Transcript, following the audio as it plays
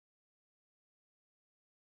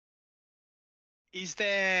Is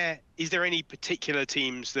there any particular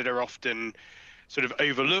teams that are often sort of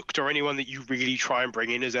overlooked, or anyone that you really try and bring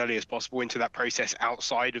in as early as possible into that process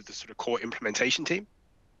outside of the sort of core implementation team?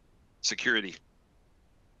 Security.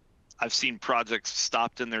 I've seen projects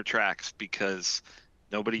stopped in their tracks because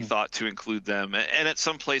nobody Hmm. thought to include them. And at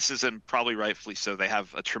some places, and probably rightfully so, they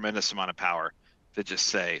have a tremendous amount of power to just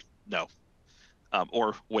say no,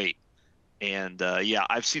 or wait. And yeah,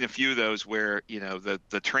 I've seen a few of those where,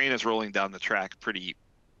 the train is rolling down the track pretty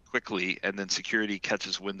quickly, and then security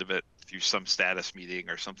catches wind of it through some status meeting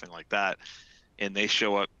or something like that. And they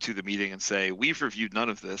show up to the meeting and say, "We've reviewed none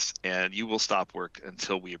of this, and you will stop work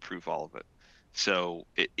until we approve all of it." So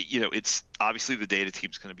it's obviously the data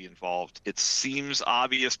team's going to be involved. It seems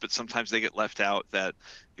obvious, but sometimes they get left out that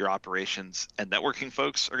your operations and networking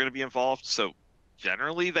folks are going to be involved. So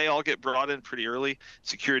generally, they all get brought in pretty early.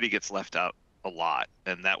 Security gets left out a lot,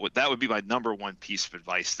 and that would be my number one piece of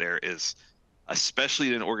advice there is, especially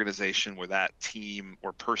in an organization where that team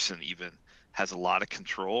or person even has a lot of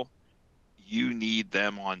control, you need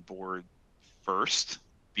them on board first,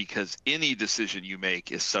 because any decision you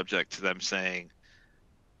make is subject to them saying,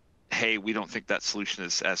 "Hey, we don't think that solution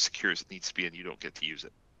is as secure as it needs to be, and you don't get to use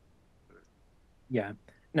it." Yeah.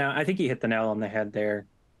 Now, I think you hit the nail on the head there,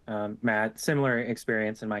 Matt. Similar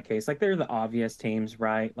experience in my case. Like, they're the obvious teams,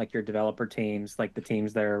 right? Like your developer teams, like the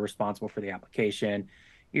teams that are responsible for the application,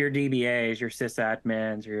 your DBAs, your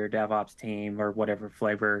sysadmins, or your DevOps team, or whatever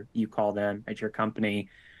flavor you call them at your company.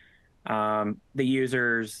 The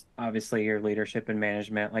users, obviously, your leadership and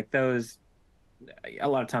management, like those, a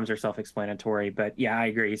lot of times are self-explanatory. But yeah, I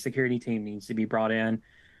agree. Security team needs to be brought in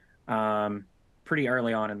um, pretty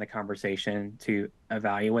early on in the conversation to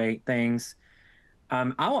evaluate things.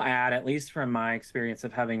 I'll add, at least from my experience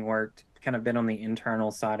of having worked, kind of been on the internal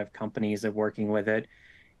side of companies of working with it,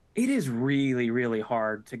 it is really, really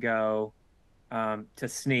hard to go to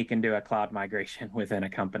sneak and do a cloud migration within a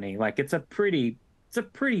company. Like it's a pretty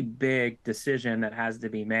big decision that has to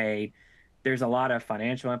be made. There's a lot of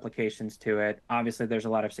financial implications to it. Obviously, there's a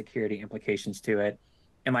lot of security implications to it.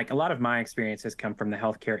 And like a lot of my experience has come from the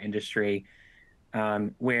healthcare industry,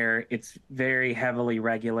 where it's very heavily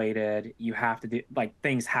regulated. You have to do like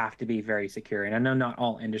things have to be very secure. And I know not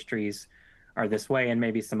all industries are this way, and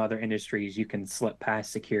maybe some other industries you can slip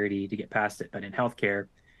past security to get past it. But in healthcare,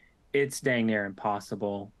 it's dang near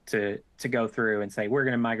impossible to go through and say we're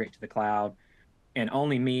going to migrate to the cloud, and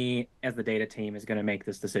only me as the data team is going to make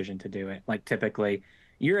this decision to do it. Like typically,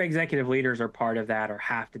 your executive leaders are part of that or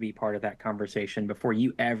have to be part of that conversation before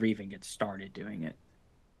you ever even get started doing it.